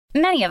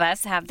Many of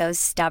us have those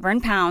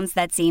stubborn pounds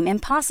that seem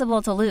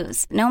impossible to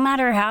lose, no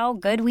matter how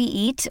good we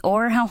eat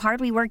or how hard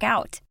we work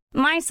out.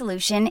 My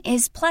solution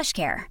is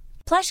PlushCare.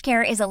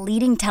 PlushCare is a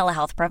leading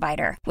telehealth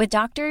provider with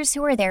doctors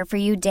who are there for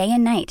you day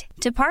and night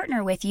to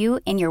partner with you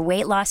in your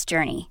weight loss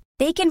journey.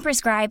 They can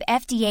prescribe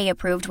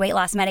FDA-approved weight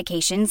loss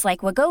medications like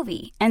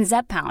Wegovy and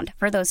Zepbound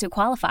for those who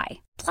qualify.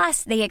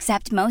 Plus, they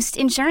accept most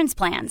insurance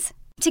plans.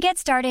 To get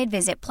started,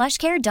 visit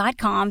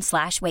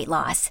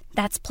plushcare.com/weightloss.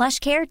 That's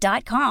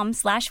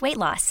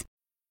plushcare.com/weightloss.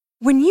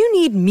 When you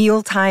need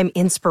mealtime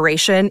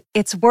inspiration,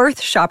 it's worth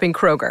shopping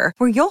Kroger,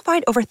 where you'll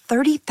find over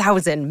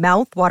 30,000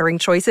 mouth-watering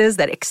choices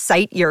that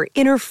excite your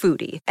inner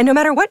foodie. And no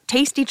matter what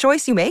tasty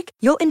choice you make,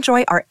 you'll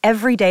enjoy our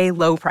everyday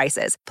low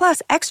prices,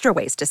 plus extra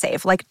ways to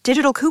save, like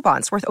digital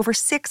coupons worth over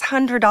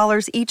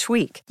 $600 each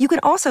week. You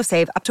can also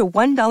save up to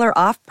 $1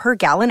 off per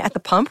gallon at the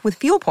pump with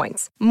fuel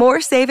points.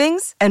 More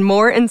savings and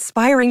more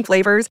inspiring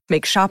flavors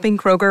make shopping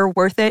Kroger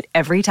worth it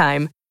every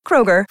time.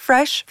 Kroger,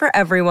 fresh for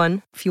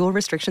everyone. Fuel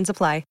restrictions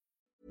apply.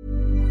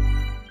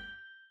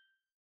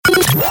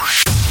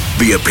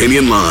 The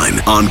Opinion Line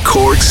on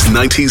Cork's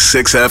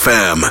 96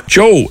 FM.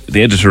 Joe,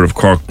 the editor of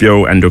Cork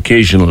Bio and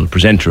occasional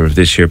presenter of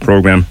this here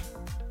programme,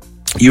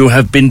 you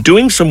have been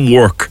doing some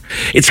work.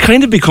 It's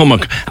kind of become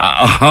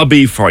a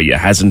hobby for you,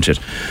 hasn't it?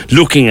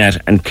 Looking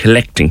at and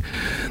collecting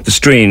the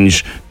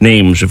strange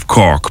names of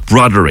Cork,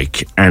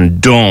 Broderick and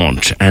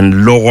Daunt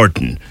and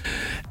Lordan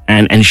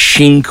and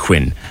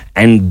Shinquin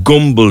and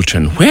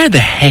Gumbleton. Where the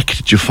heck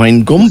did you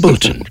find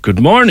Gumbleton? Good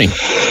morning.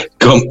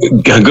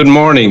 Good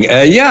morning.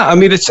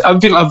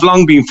 I've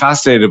long been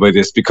fascinated by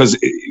this because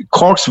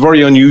Cork's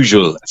very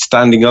unusual,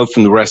 standing out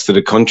from the rest of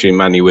the country in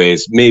many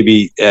ways.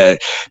 Maybe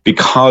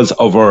because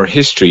of our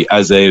history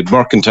as a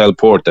mercantile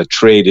port that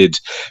traded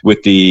with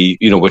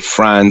with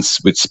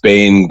France, with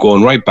Spain,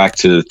 going right back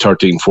to the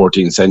 13th,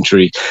 14th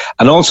century,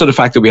 and also the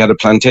fact that we had a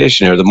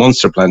plantation here, the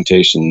Munster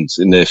plantations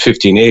in the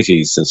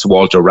 1580s, and Sir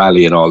Walter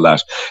Raleigh and all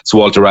that. Sir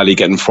Walter Raleigh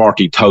getting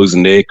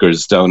 40,000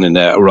 acres down in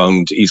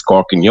around East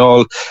Cork and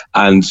Youghal,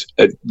 and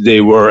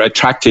they were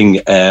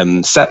attracting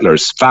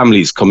settlers,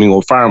 families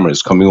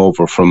farmers coming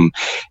over from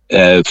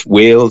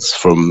Wales,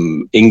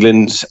 from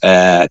England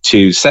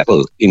to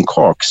settle in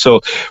Cork.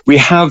 So we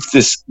have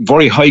this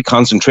very high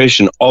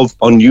concentration of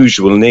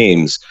unusual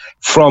names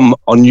from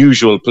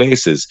unusual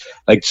places.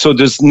 So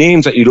there's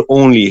names that you'd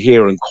only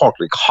hear in Cork,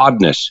 like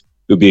Hodnet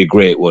would be a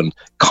great one,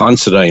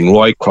 Considine,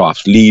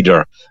 Roycroft,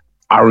 Leader,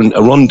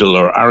 Arundel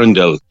or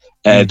Arundel.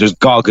 There's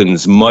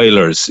Goggins,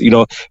 Milers,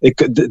 the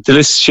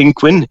list.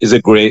 Shinquin is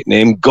a great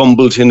name.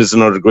 Gumbleton is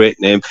another great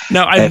name.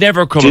 Now, I've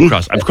never come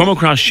across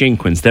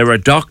Shinquins. There are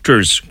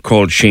doctors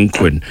called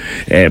Shinquin,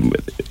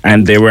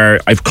 and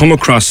I've come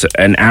across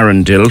an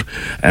Arundel,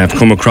 I've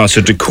come across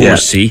a De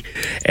Courcy,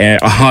 a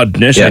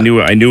Hodnet. Yeah.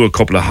 I knew a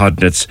couple of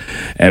Hodnets,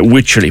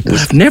 Wycherley, but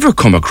I've never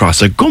come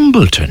across a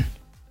Gumbleton.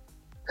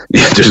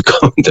 Yeah,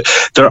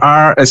 there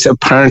are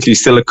apparently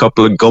still a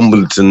couple of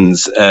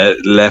Gumbletons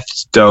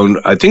left down,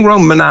 I think,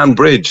 around Manan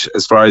Bridge,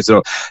 as far as I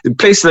know.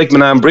 Places like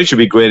Manan Bridge would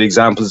be great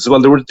examples as well.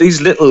 There were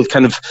these little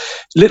kind of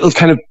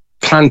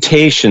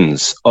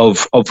plantations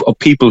of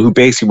people who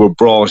basically were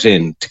brought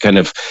in to kind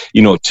of,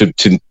 to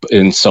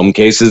in some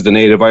cases the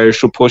native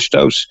Irish were pushed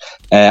out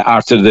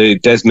after the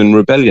Desmond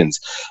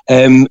rebellions.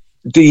 Hodnet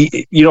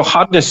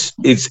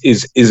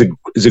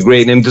is a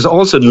great name. There's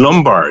also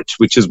Lombard,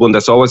 which is one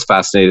that's always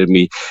fascinated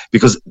me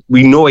because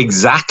we know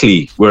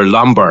exactly where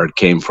Lombard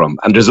came from,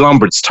 and there's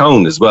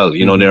Lombardstown as well,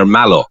 near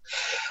Mallow.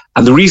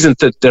 And the reason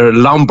that there are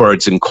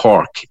Lombards in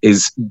Cork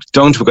is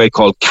down to a guy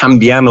called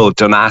Cambiano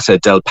Donata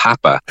del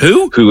Papa.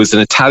 Who was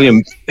an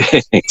Italian,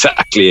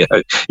 exactly,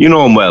 you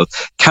know him well.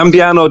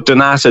 Cambiano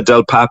Donata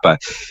del Papa.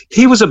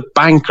 He was a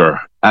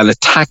banker and a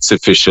tax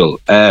official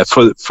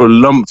for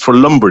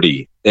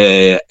Lombardy.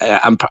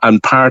 And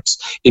parts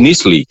in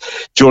Italy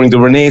during the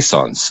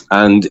Renaissance,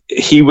 and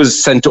he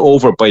was sent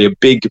over by a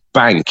big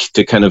bank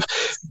to kind of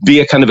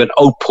be an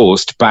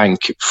outpost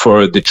bank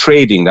for the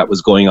trading that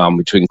was going on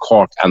between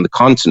Cork and the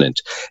continent.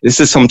 This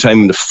is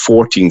sometime in the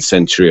 14th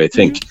century, I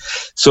think.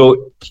 Mm-hmm. So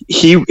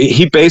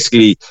he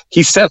basically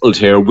settled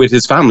here with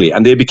his family,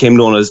 and they became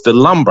known as the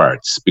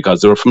Lombards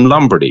because they were from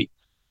Lombardy.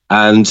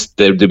 And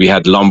we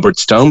had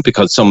Lombardstown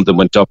because some of them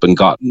went up and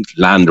got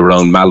land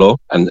around Mallow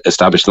and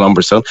established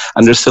Lombardstown.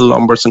 And there's still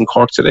Lombards in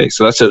Cork today.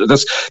 So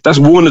that's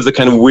one of the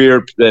kind of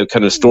weird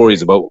kind of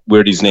stories about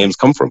where these names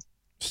come from.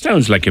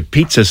 Sounds like a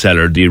pizza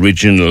seller, the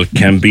original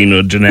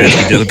Cambino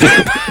Donati del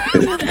Papa.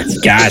 That's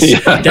gas.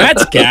 Yeah.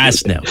 That's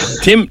gas now.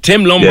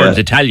 Tim Lombard's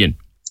Italian,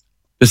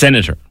 the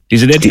senator.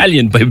 He's an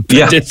Italian by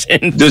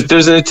descent.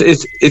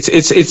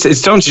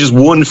 It's down to just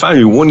one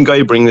family, one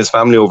guy bringing his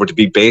family over to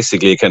be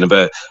basically kind of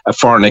a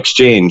foreign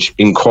exchange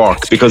in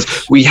Cork, because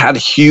we had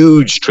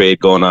huge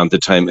trade going on at the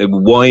time.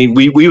 Wine,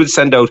 we would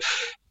send out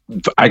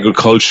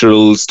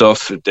agricultural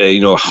stuff,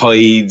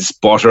 hides,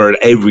 butter,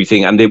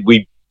 everything, and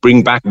we'd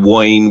bring back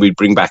wine, we'd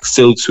bring back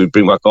silks, we'd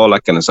bring back all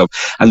that kind of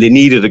stuff. And they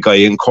needed a guy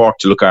in Cork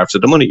to look after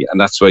the money, and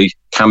that's why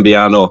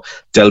Cambiano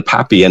del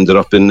Papi ended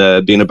up in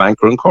being a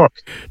banker in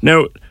Cork.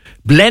 Now,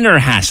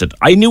 Blennerhassett.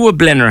 I knew a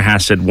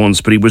Blennerhassett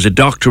once, but he was a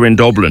doctor in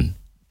Dublin.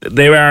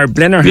 There are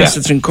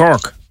Blennerhassetts in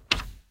Cork.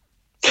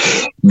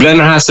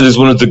 Blennerhassett is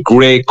one of the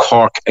great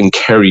Cork and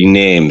Kerry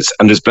names,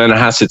 and there's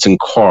Blennerhassetts in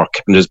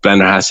Cork and there's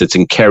Blennerhassetts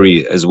in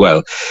Kerry as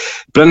well.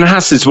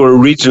 Blennerhassetts were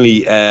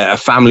originally a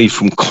family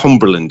from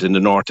Cumberland in the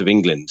north of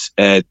England.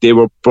 They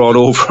were brought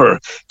over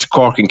to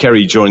Cork and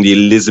Kerry during the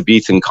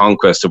Elizabethan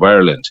conquest of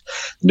Ireland.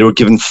 They were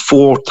given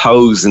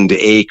 4,000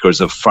 acres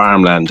of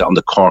farmland on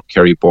the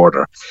Cork-Kerry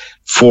border.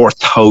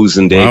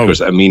 4,000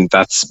 acres. I mean,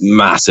 that's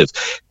massive.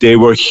 They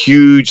were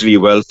hugely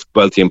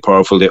wealthy and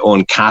powerful. They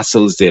owned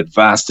castles, they had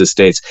vast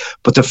estates,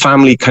 but the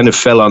family kind of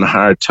fell on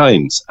hard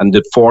times and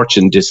the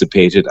fortune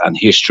dissipated and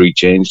history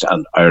changed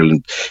and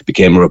Ireland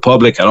became a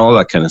republic and all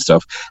that kind of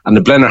stuff. And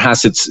the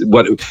Blennerhassetts,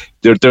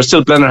 they're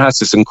still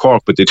Blennerhassetts in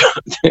Cork, but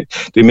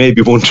they may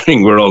be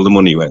wondering where all the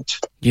money went.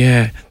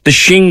 Yeah, the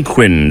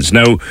Shinquins.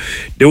 Now,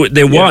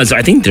 there was,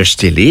 I think there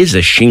still is,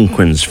 a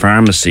Shinquins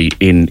pharmacy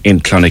in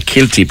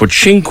Clonakilty, but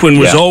Shinquin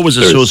was always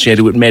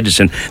associated with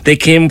medicine. They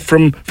came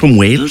from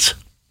Wales?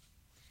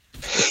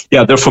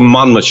 Yeah, they're from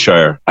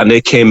Monmouthshire, and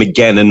they came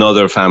again,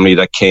 another family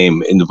that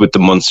came in with the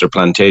Munster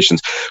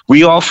plantations.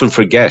 We often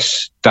forget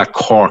that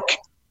Cork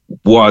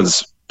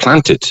was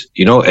planted,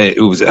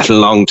 it was a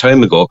long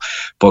time ago,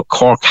 but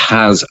Cork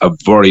has a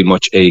very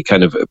much a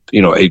kind of,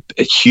 a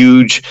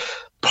huge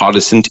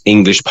Protestant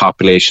English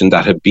population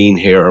that have been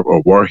here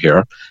or were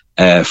here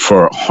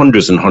for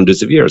hundreds and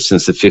hundreds of years,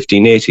 since the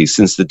 1580s,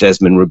 since the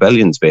Desmond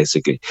Rebellions,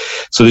 basically.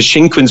 So the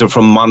Shinquins are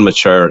from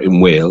Monmouthshire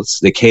in Wales.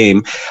 They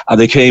came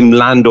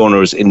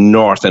landowners in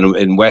North and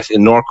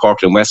in North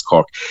Cork and West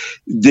Cork.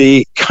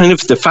 The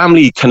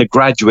family kind of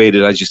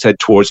graduated, as you said,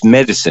 towards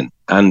medicine.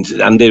 And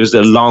there was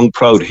a long,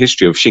 proud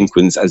history of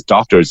Shinquins as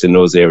doctors in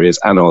those areas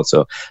and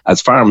also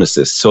as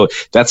pharmacists. So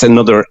that's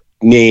another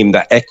name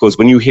that echoes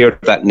when you hear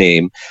that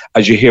name,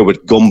 as you hear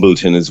with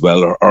Gumbleton as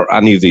well, or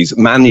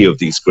many of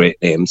these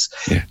great names.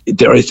 Yeah.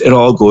 It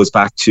all goes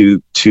back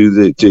to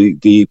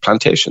the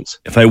plantations.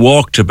 If I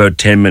walked about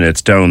 10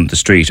 minutes down the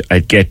street,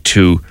 I'd get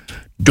to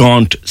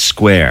Daunt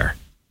Square.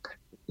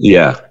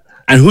 Yeah.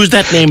 And who's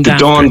that named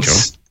after,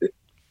 Daunts, Joe?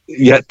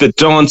 Yeah, the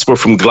Daunts were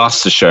from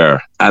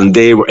Gloucestershire, and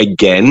they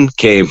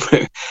came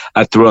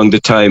at around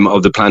the time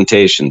of the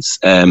plantations.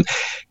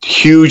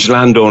 Huge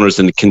landowners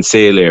in the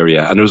Kinsale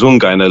area, and there was one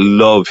guy, and I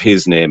love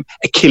his name,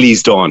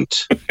 Achilles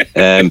Daunt.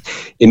 In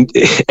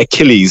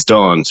Achilles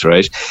Daunt,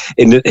 right?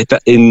 He'd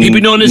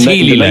be known as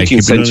Healy, the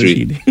 19th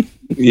century.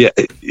 Yeah,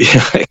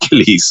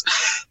 Achilles.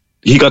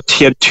 He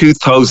had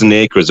 2,000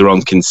 acres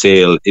around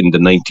Kinsale in the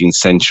 19th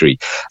century,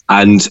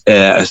 and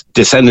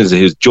descendants of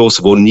his,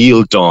 Joseph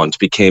O'Neill Daunt,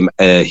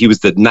 he was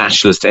the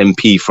nationalist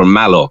MP for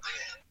Mallow,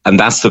 and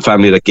that's the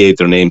family that gave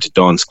their name to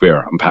Daunt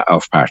Square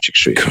off Partick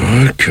Street.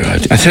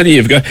 Good. I tell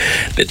you,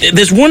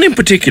 there's one in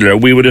particular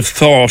we would have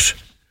thought,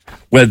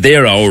 well,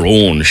 they're our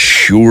own,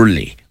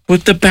 surely,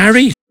 but the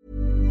Barrys.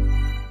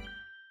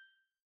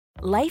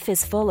 Life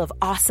is full of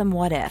awesome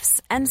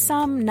what-ifs, and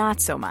some not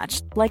so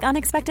much, like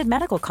unexpected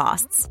medical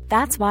costs.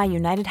 That's why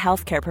United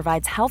Healthcare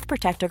provides Health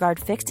Protector Guard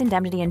fixed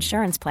indemnity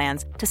insurance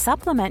plans to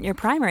supplement your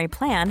primary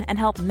plan and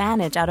help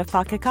manage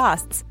out-of-pocket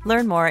costs.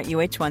 Learn more at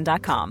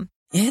uh1.com.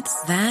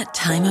 It's that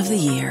time of the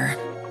year.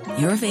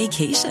 Your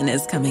vacation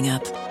is coming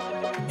up.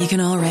 You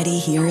can already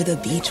hear the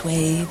beach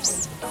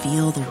waves,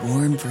 feel the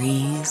warm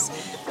breeze,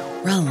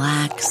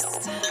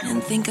 relax,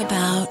 and think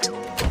about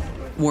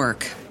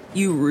work.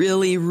 You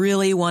really,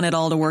 really want it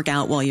all to work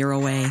out while you're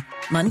away.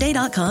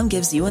 Monday.com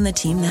gives you and the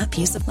team that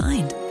peace of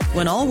mind.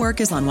 When all work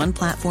is on one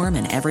platform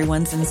and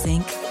everyone's in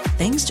sync,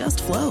 things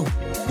just flow.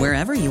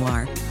 Wherever you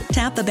are,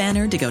 tap the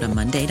banner to go to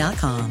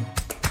Monday.com.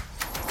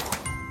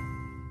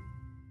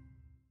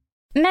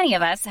 Many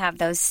of us have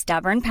those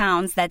stubborn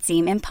pounds that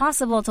seem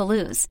impossible to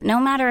lose, no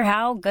matter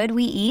how good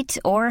we eat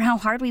or how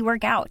hard we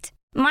work out.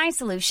 My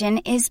solution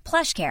is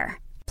PlushCare.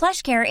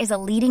 PlushCare is a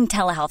leading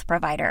telehealth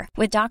provider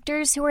with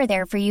doctors who are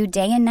there for you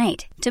day and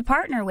night to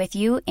partner with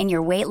you in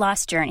your weight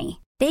loss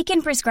journey. They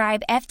can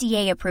prescribe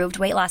FDA-approved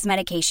weight loss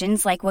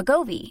medications like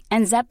Wegovy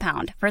and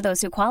Zepbound for those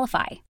who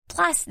qualify.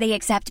 Plus, they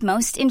accept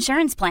most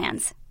insurance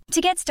plans.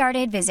 To get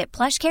started, visit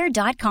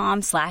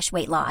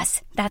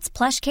plushcare.com/weightloss. That's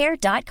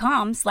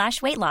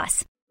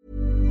plushcare.com/weightloss.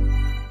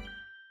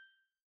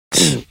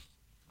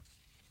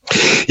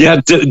 Yeah,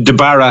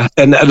 Debarra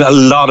and a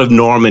lot of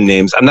Norman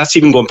names, and that's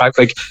even going back.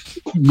 Like,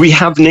 we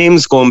have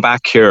names going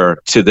back here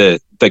to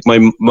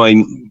my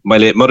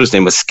late mother's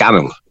name was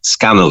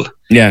Scannell.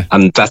 Yeah,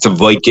 and that's a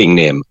Viking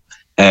name.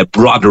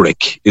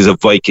 Broderick is a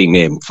Viking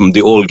name from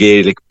the Old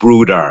Gaelic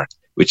Brudar,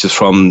 which is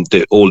from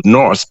the Old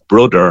Norse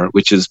Broder,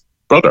 which is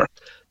brother.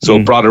 So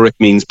Broderick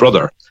means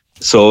brother.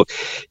 So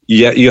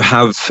yeah, you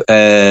have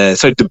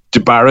the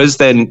Debarras.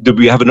 Then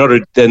we have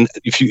another. Then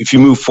if you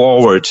move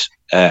forward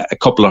a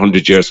couple of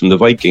hundred years from the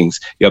Vikings,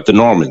 you have the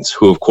Normans,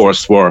 who of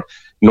course were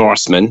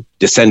Norsemen,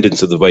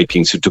 descendants of the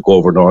Vikings who took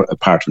over a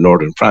part of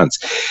northern France.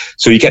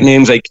 So you get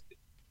names like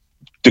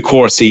de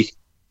Courcy,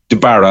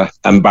 Debarra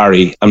and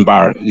Barry and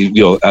Bar,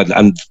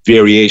 and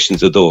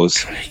variations of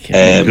those.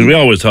 Because we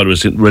always thought it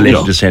was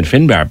related to St.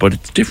 Finbar, but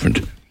it's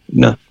different.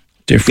 No.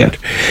 Different.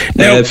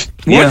 Yeah. Now,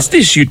 what's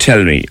this you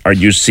tell me, or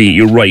you see,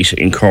 you write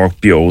in Cork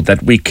Bio,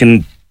 that we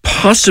can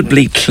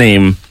possibly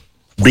claim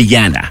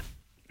Rihanna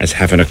as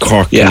having a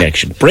Cork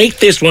connection? Break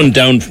this one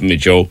down for me,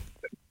 Joe.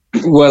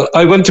 Well,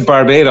 I went to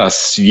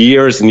Barbados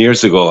years and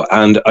years ago,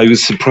 and I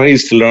was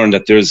surprised to learn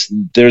that there's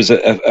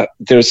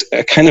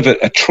a kind of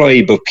a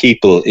tribe of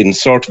people in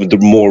sort of the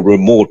more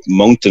remote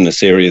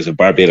mountainous areas of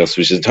Barbados,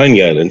 which is a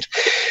tiny island,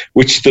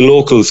 which the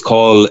locals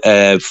call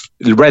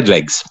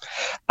redlegs,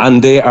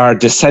 and they are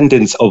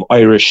descendants of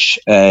Irish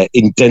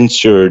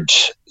indentured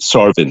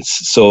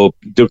servants. So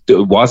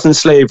it wasn't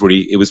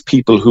slavery. It was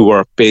people who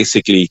were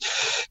basically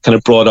kind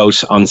of brought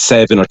out on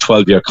 7 or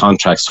 12-year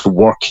contracts for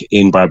work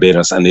in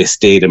Barbados, and they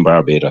stayed in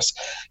Barbados.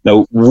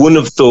 Now, one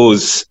of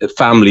those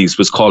families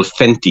was called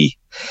Fenty,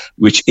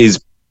 which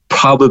is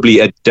probably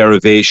a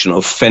derivation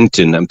of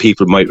Fenton, and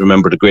people might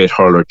remember the great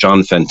hurler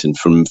John Fenton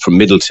from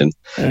Middleton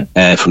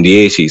from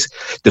the 80s.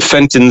 The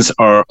Fentons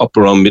are up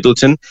around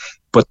Middleton,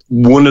 but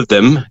one of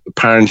them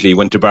apparently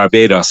went to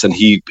Barbados, and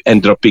he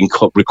ended up being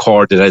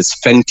recorded as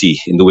Fenty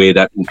in the way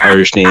that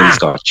Irish names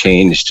got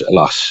changed a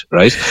lot,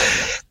 right?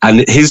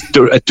 And his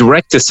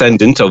direct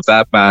descendant of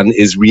that man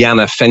is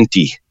Rihanna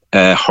Fenty.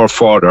 Her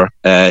father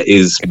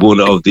is one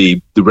of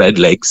the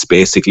redlegs,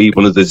 basically,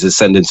 one of the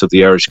descendants of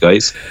the Irish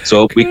guys.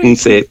 So we can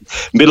say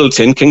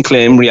Middleton can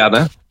claim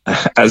Rihanna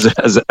as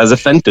a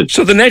Fenton.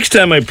 So the next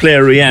time I play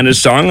a Rihanna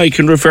song, I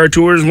can refer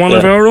to her as one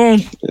of our own.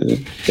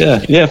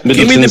 Give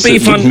me the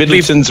brief on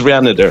Middleton's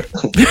Rihanna there.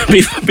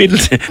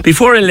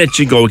 Before I let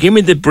you go, give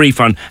me the brief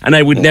on, and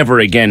I would never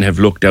again have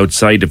looked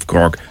outside of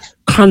Cork.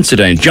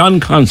 Considine, John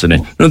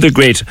Considine, another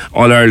great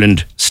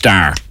All-Ireland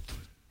star.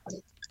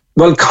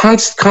 Well,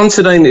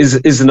 Considine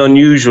is an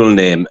unusual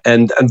name,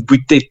 and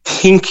they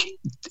think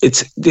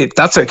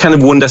that's a kind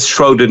of one that's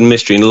shrouded in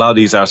mystery, and a lot of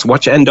these are. So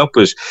what you end up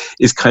with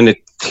is kind of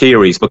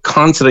theories, but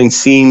Considine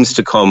seems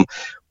to come,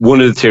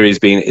 one of the theories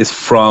being, is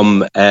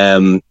from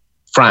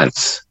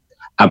France.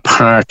 A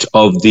part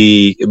of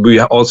we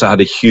also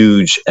had a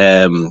huge,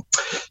 with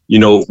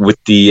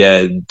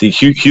the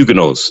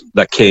Huguenots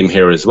that came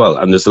here as well.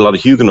 And there's a lot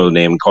of Huguenot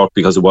name in Cork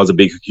because it was a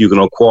big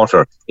Huguenot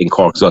quarter in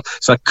Cork as well.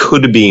 So that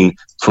could have been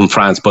from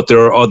France, but there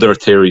are other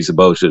theories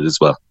about it as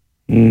well.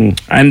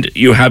 And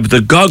you have the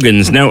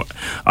Goggins. Now,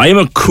 I'm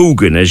a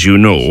Coogan, as you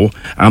know.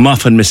 I'm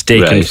often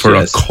mistaken for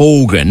a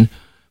Cogan,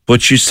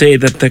 but you say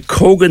that the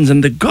Cogans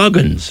and the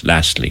Goggins,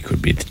 lastly,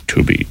 could be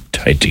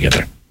tied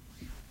together.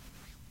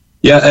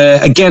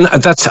 Yeah, again,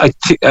 that's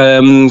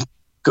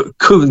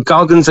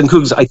Goggins and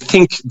Cougars. I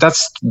think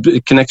that's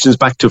connections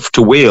back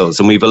to Wales,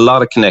 and we have a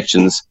lot of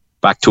connections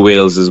back to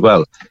Wales as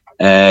well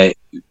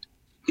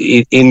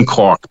in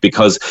Cork,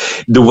 because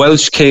the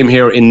Welsh came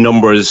here in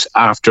numbers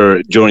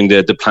during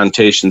the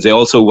plantations. They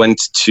also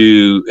went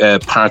to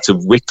parts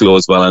of Wicklow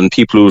as well, and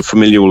people who are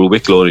familiar with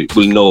Wicklow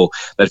will know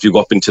that if you go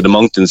up into the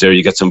mountains there,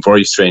 you get some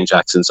very strange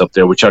accents up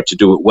there, which are to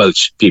do with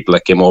Welsh people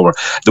that came over.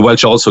 The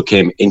Welsh also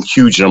came in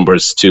huge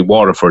numbers to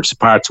Waterford, to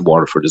parts of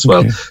Waterford as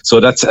well. Okay. So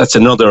that's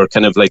another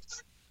kind of like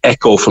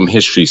echo from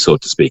history, so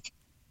to speak.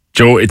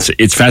 Joe,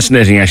 it's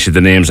fascinating, actually,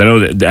 the names. I know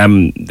that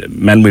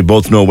man we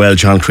both know well,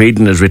 John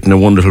Creedon, has written a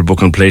wonderful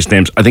book on place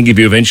names. I think if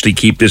you eventually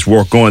keep this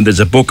work going, there's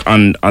a book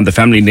on the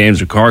family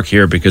names of Cork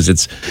here, because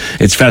it's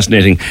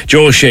fascinating.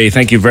 Joe O'Shea,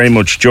 thank you very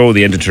much. Joe,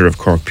 the editor of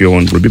Cork Bio,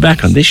 and we'll be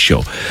back on this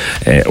show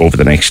over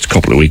the next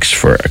couple of weeks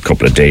for a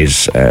couple of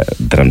days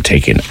that I'm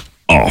taking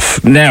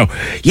off. Now,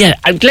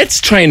 let's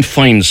try and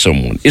find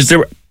someone. Is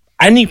there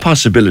any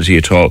possibility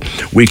at all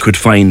we could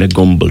find a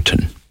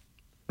Gumbleton,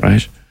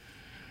 right?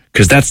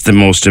 Because that's the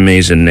most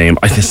amazing name.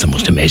 I think it's the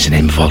most amazing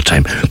name of all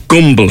time.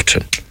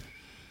 Gumbleton.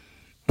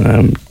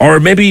 Or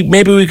maybe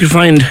we could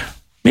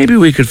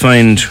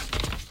find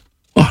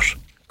what?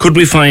 Could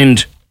we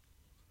find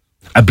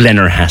a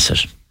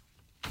Blennerhassett?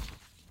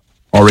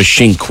 Or a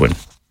Shinquin?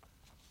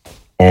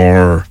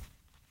 Or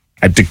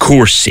a De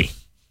Courcy?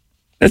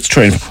 Let's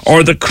try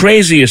or the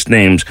craziest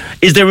names.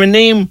 Is there a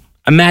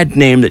mad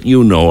name that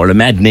you know, or a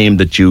mad name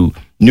that you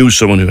knew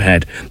someone who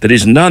had, that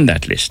isn't on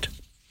that list?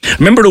 I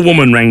remember a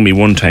woman rang me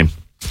one time,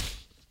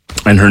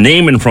 and her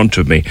name in front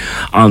of me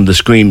on the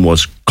screen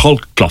was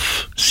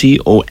Colclough,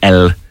 Colclough,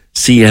 and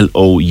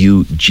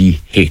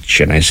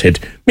I said,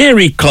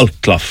 Mary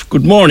Colclough,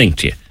 good morning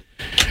to you.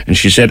 And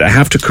she said, I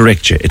have to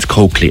correct you, it's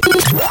Coakley.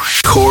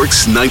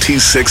 Cork's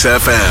 96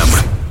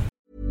 FM.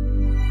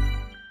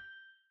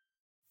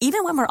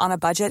 Even when we're on a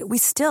budget, we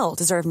still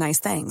deserve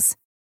nice things.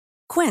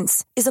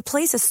 Quince is a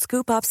place to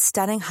scoop up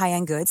stunning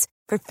high-end goods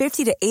for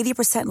 50 to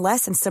 80%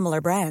 less than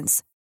similar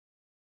brands.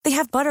 They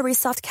have buttery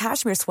soft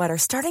cashmere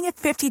sweaters starting at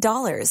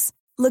 $50,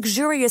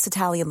 luxurious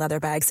Italian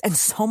leather bags, and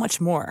so much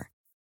more.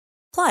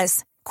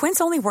 Plus, Quince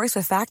only works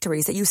with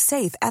factories that use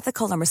safe,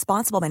 ethical, and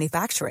responsible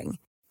manufacturing.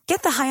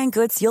 Get the high-end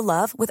goods you'll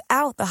love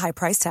without the high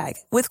price tag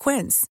with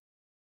Quince.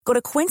 Go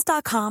to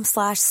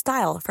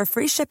quince.com/style for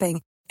free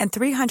shipping and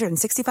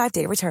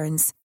 365-day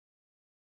returns.